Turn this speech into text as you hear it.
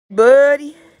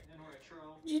Buddy? What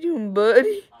you doing,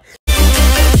 buddy?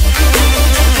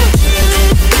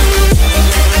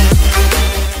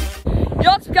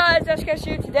 Yo, what's up, guys? Ash Cash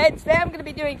here today. Today I'm going to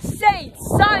be doing St.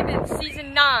 Simon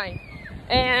Season 9.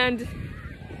 And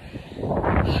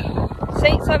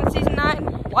St. Simon Season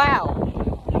 9,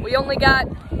 wow. We only got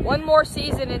one more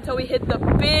season until we hit the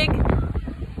big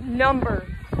number.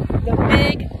 The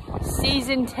big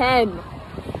Season 10.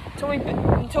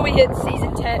 Until we hit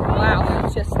Season 10. Wow.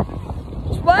 It's just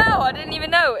wow, I didn't even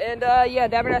know. And yeah,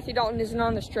 Abernathy Dalton isn't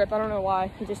on this trip. I don't know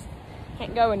why. He just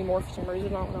can't go anymore for some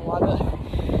reason. I don't know why. But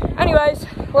anyways,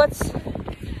 let's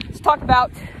talk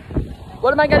about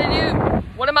what am I gonna do?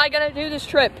 What am I gonna do this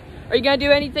trip? Are you gonna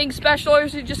do anything special, or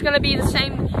is it just gonna be the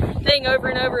same thing over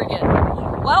and over again?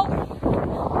 Well,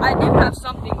 I do have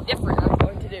something different I'm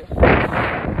going to do.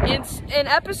 In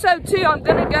episode 2, I'm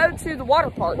gonna go to the water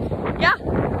park. Yeah,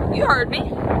 you heard me.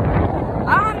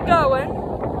 I'm going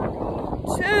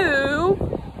to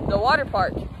the water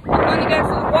park. I'm going to go to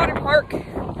the water park,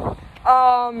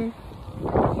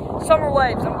 Summer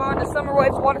Waves. I'm going to Summer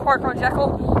Waves Water Park on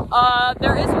Jekyll.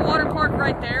 There is a water park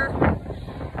right there,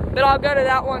 but I'll go to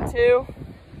that one too.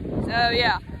 So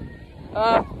yeah,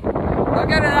 I'll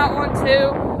go to that one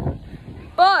too.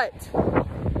 But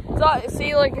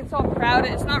see, like, it's all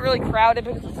crowded. It's not really crowded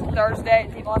because it's Thursday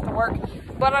and people have to work.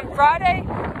 But on Friday,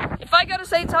 if I go to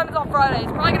St. Simon's on Friday,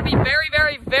 it's probably going to be very,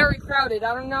 very, very crowded.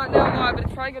 I do not know why, but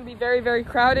it's probably going to be very, very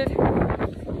crowded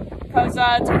because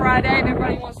it's Friday and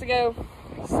everybody wants to go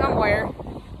somewhere.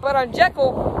 But on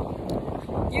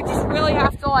Jekyll, you just really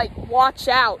have to, like, watch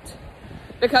out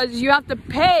because you have to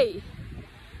pay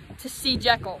to see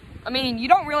Jekyll. I mean, you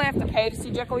don't really have to pay to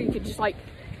see Jekyll. You could just, like,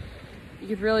 you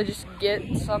could really just get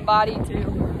somebody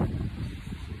to,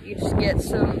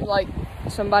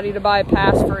 somebody to buy a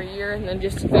pass for a year and then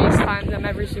just FaceTime them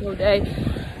every single day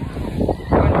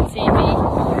on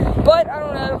TV. But I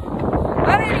don't know.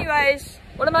 But anyways,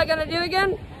 what am I gonna do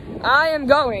again? I am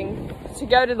going to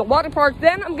go to the water park.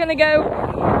 Then I'm gonna go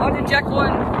onto Jekyll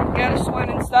and go to swim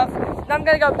and stuff. Then I'm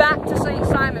gonna go back to St.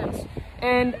 Simon's.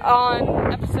 And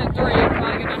on episode 3, I'm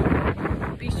probably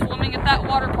gonna be swimming at that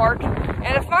water park.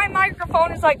 And if my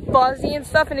microphone is like fuzzy and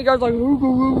stuff and it goes like woo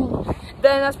woo woo,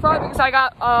 then that's probably because I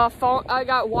got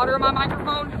water in my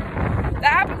microphone. That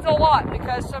happens a lot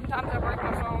because sometimes I break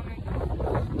my phone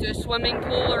to a swimming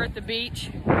pool or at the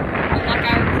beach and like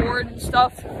I record and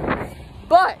stuff.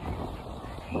 But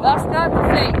that's not the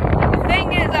thing. The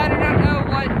thing is, I do not know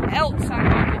what else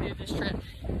I'm going to do this trip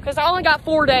because I only got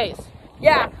 4 days.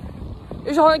 Yeah,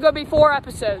 there's only going to be 4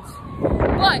 episodes.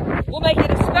 But we'll make it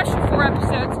a special 4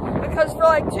 episodes because for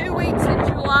like 2 weeks in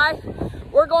July,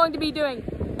 we're going to be doing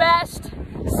Best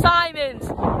Simons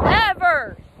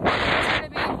Ever. It's going to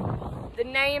be the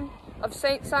name of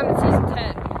St. Simon Season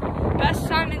 10. Best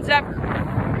Simons Ever.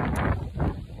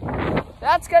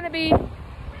 That's going to be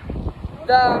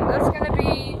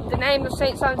the name of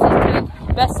St. Simon Season 10.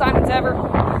 Best Simons Ever.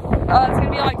 It's going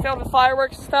to be like filled with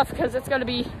fireworks and stuff because it's going to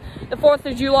be the 4th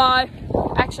of July.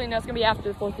 Actually, no, it's going to be after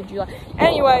the 4th of July.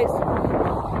 Anyways,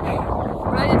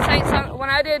 when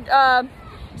I did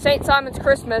St. Simon's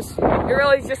Christmas, it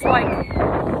really is just like,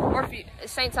 or if you,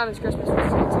 St. Simon's Christmas was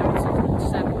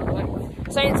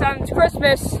St. Simon's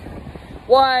Christmas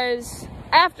was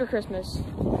after Christmas.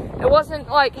 It wasn't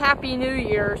like Happy New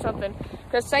Year or something,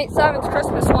 because St. Simon's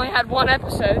Christmas only had 1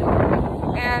 episode,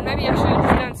 and maybe I should have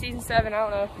just done Season 7, I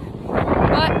don't know.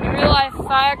 But in real life, if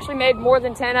I actually made more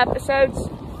than 10 episodes,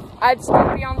 I'd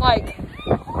still be on like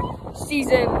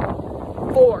Season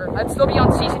 4. I'd still be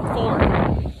on Season 4.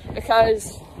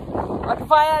 Because like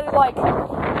if I had like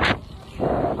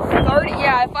 30,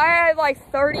 yeah, if I had like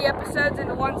 30 episodes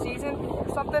into one season or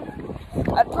something,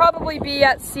 I'd probably be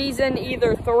at Season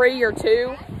either 3 or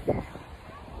 2.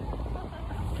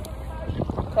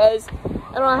 Because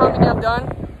I don't know how many I've done.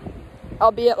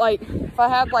 I'll be at like, if I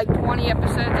had like 20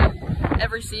 episodes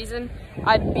every season,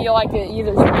 I'd be like at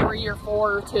either 3 or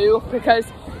 4 or 2, because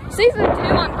Season 2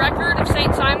 on record of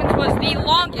St. Simon's was the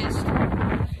longest.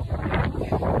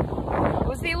 It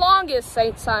was the longest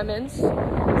St. Simon's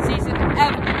season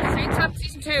ever. St. Simon's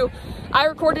Season 2, I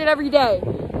recorded every day.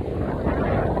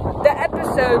 The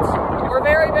episodes were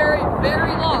very, very,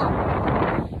 very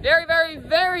long. Very, very,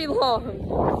 very long.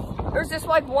 There's just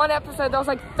like one episode that was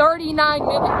like 39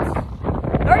 minutes.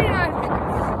 39 minutes.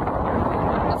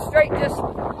 Straight just,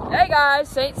 hey guys,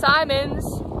 St. Simon's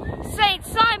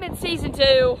Season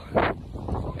 2.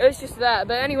 It's just that.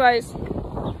 But anyways,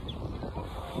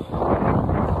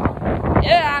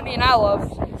 yeah, I mean, I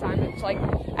love St. Simon's. Like,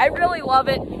 I really love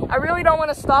it. I really don't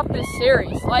want to stop this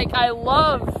series. Like, I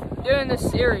love doing this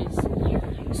series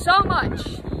so much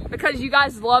because you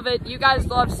guys love it. You guys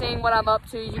love seeing what I'm up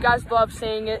to. You guys love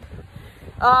seeing it.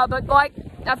 But like,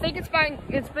 I think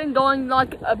it's been going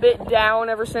like a bit down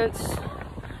ever since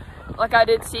like I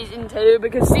did season 2,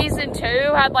 because season 2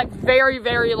 had like very,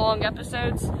 very long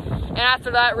episodes, and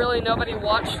after that really nobody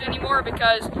watched anymore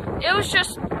because it was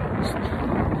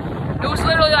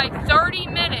literally like 30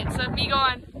 minutes of me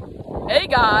going, hey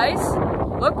guys,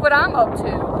 look what I'm up to.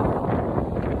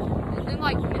 And then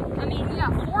like, I mean, yeah,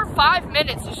 4 or 5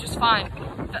 minutes is just fine.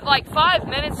 Like 5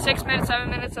 minutes, 6 minutes, 7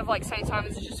 minutes of like same time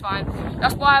is just fine.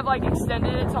 That's why I've like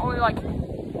extended it to only like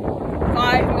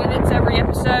 5 minutes every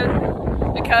episode.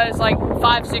 Because like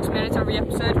 5-6 minutes every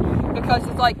episode, because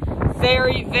it's like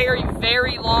very, very,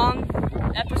 very long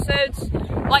episodes.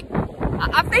 Like,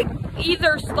 I think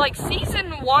either like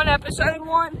season 1, episode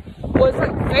 1 was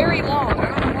like very long. I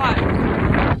don't know why.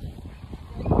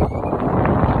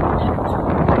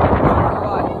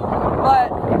 But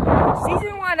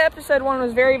season 1, episode 1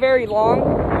 was very, very long.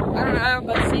 I don't know,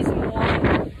 but season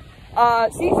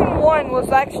 1 was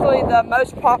actually the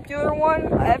most popular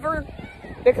one ever.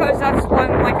 Because that's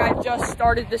when, like, I just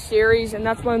started the series, and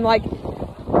that's when, like,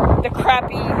 the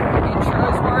crappy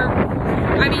intros were.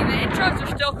 I mean, the intros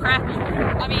are still crappy.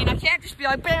 I mean, I can't just be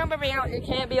like, bam, bam, bam. It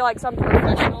can't be, like, some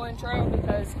professional intro,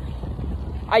 because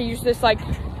I use this, like,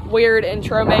 weird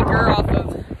intro maker off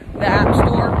of the App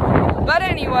Store. But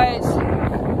anyways,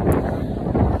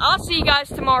 I'll see you guys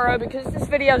tomorrow, because this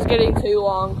video is getting too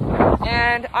long.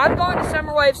 And I'm going to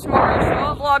Summer Waves tomorrow, so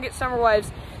I'll vlog at Summer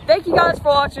Waves. Thank you guys for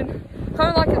watching.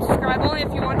 Comment, like, and subscribe only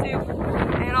if you want to.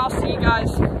 And I'll see you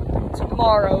guys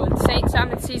tomorrow in St.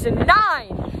 Simon Season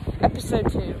 9,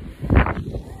 Episode 2.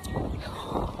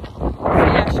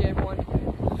 Yeah, shit, everyone.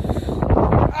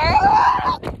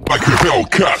 Like a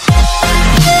Hellcat.